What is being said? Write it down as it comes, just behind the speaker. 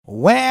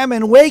Wham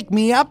and wake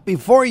me up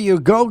before you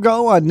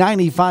go on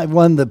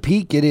 95.1 The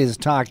Peak. It is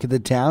Talk of the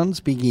Town.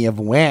 Speaking of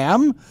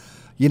Wham,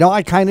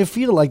 I kind of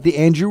feel like the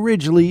Andrew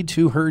Ridgeley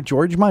to her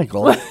George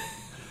Michael.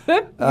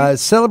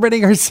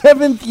 Celebrating her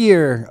 7th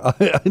year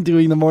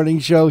doing the morning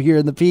show here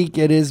in The Peak.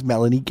 It is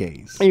Melanie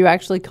Case. You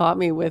actually caught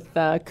me with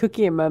a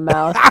cookie in my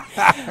mouth.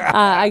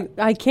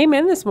 I came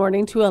in this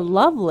morning to a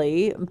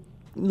lovely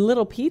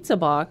little pizza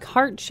box,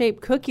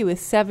 heart-shaped cookie with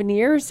 7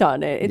 years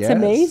on it. It's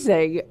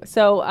amazing.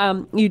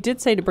 So you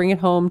did say to bring it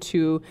home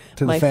to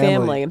my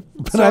family.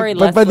 Sorry,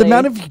 Leslie. But by the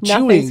amount of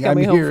chewing I'm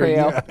hearing.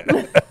 Yeah.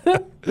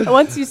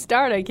 Once you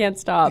start, I can't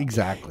stop.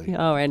 Exactly.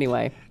 Oh,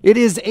 anyway. It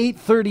is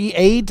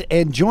 8:38,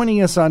 and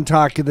joining us on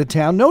Talk of the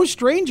Town, no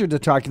stranger to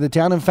Talk of the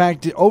Town. In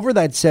fact, over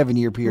that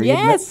 7-year period,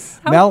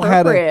 yes, Mel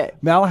had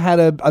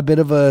a bit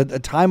of a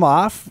time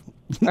off.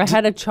 I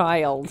had a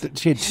child.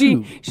 She had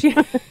two. She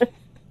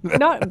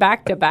not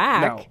back to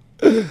back.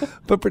 No,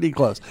 but pretty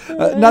close.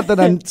 Not that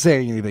I'm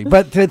saying anything,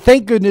 but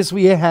thank goodness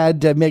we had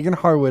Meghan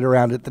Harwood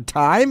around at the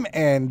time,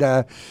 and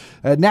now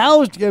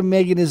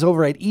Meghan is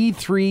over at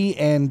E3,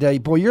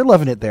 and boy, you're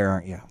loving it there,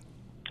 aren't you?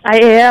 I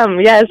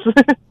am, yes.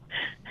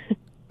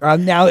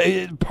 Now,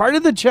 part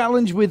of the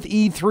challenge with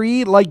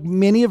E3, like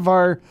many of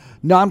our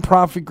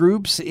nonprofit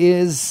groups,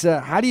 is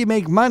how do you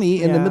make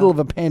money in the middle of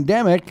a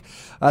pandemic?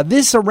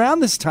 Around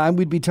this time,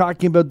 we'd be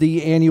talking about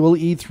the annual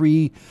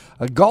E3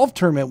 golf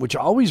tournament, which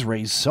always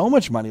raised so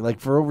much money, like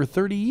for over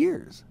 30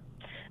 years.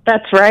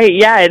 That's right.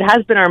 Yeah, it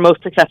has been our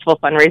most successful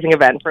fundraising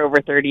event for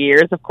over 30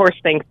 years, of course,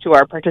 thanks to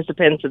our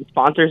participants and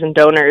sponsors and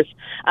donors.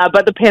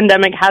 But the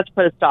pandemic has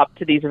put a stop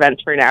to these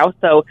events for now.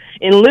 So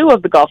in lieu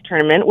of the golf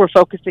tournament, we're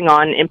focusing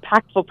on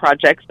impactful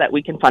projects that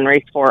we can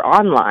fundraise for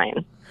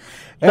online.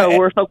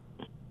 So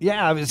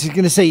Yeah, I was just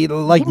going to say,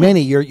 like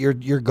many,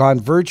 you're gone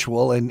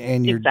virtual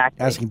and you're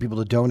asking people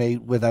to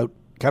donate without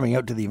coming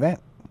out to the event.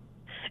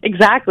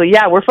 Exactly,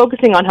 yeah. We're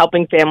focusing on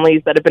helping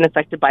families that have been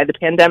affected by the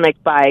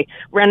pandemic by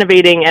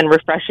renovating and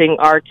refreshing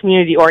our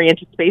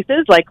community-oriented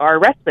spaces like our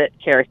respite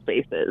care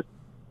spaces.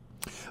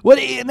 What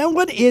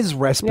is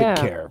respite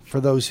care, for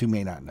those who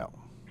may not know?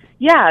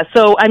 Yeah,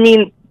 so,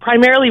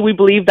 primarily we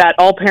believe that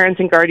all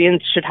parents and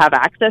guardians should have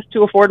access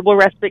to affordable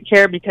respite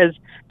care because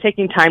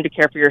taking time to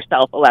care for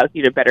yourself allows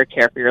you to better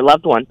care for your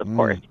loved ones, of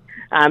course.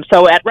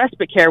 So at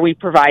Respite Care, we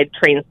provide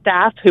trained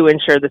staff who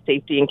ensure the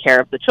safety and care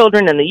of the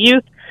children and the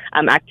youth,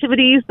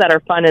 activities that are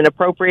fun and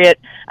appropriate.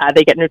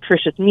 They get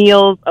nutritious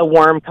meals, a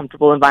warm,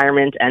 comfortable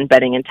environment, and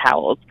bedding and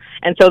towels.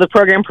 And so the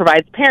program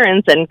provides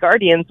parents and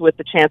guardians with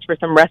the chance for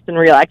some rest and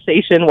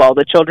relaxation while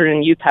the children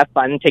and youth have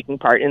fun taking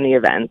part in the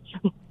events.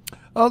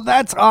 Oh,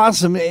 that's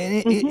awesome.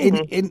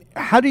 And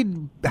how do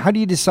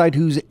you decide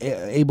who's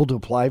able to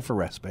apply for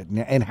respite,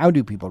 and how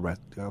do people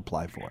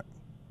apply for it?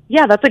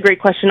 Yeah, that's a great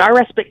question. Our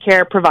respite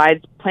care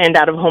provides planned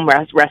out-of-home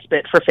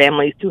respite for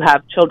families who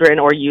have children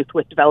or youth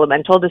with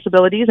developmental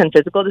disabilities and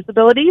physical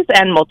disabilities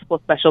and multiple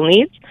special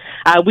needs.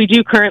 We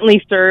do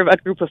currently serve a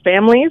group of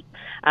families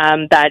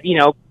that,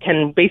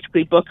 can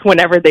basically book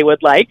whenever they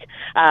would like,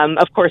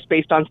 of course,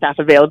 based on staff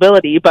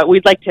availability. But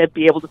we'd like to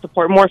be able to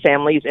support more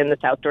families in the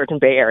South Georgian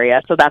Bay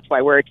area, so that's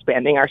why we're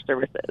expanding our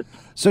services.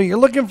 So you're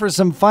looking for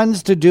some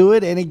funds to do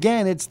it, and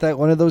again, it's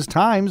one of those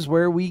times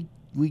where we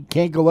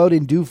can't go out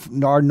and do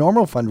our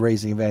normal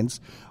fundraising events.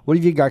 What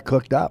have you got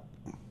cooked up?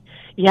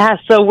 Yeah,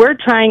 so we're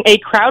trying a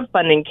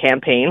crowdfunding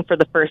campaign for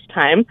the first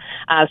time.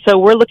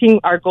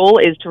 Our goal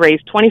is to raise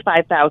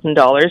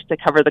 $25,000 to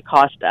cover the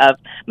cost of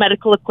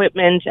medical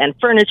equipment and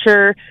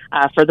furniture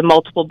for the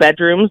multiple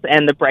bedrooms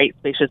and the bright,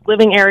 spacious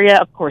living area.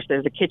 Of course,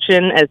 there's a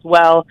kitchen as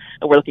well.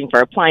 We're looking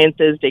for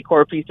appliances,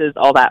 decor pieces,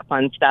 all that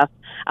fun stuff.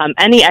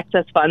 Any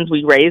excess funds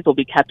we raise will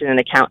be kept in an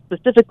account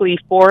specifically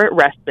for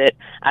respite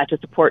to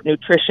support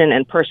nutrition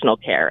and personal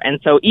care.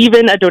 And so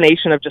even a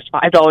donation of just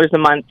 $5 a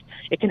month,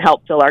 it can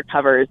help fill our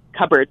cupboards,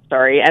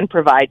 and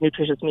provide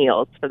nutritious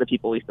meals for the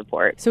people we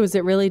support. So is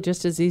it really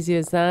just as easy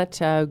as that,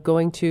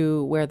 going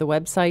to the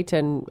website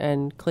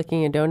and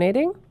clicking and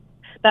donating?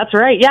 That's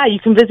right. Yeah, you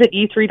can visit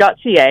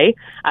e3.ca.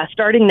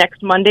 Starting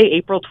next Monday,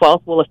 April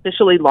 12th, we'll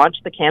officially launch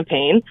the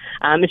campaign.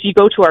 If you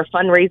go to our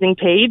fundraising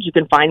page, you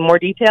can find more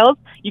details.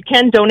 You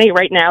can donate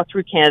right now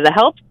through Canada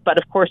Helps, but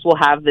of course we'll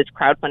have this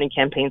crowdfunding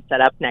campaign set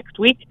up next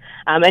week.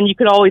 And you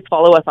can always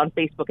follow us on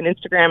Facebook and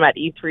Instagram at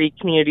E3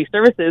 Community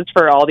Services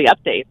for all the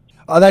updates.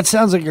 Oh, that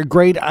sounds like a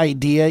great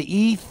idea.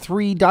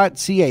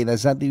 E3.ca.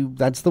 That's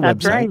the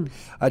website.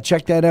 Right.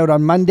 Check that out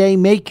on Monday.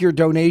 Make your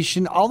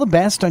donation. All the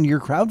best on your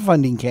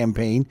crowdfunding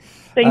campaign.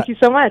 Thank you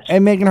so much.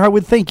 And Meghan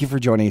Harwood, thank you for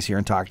joining us here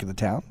and Talk to the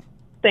Town.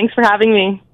 Thanks for having me.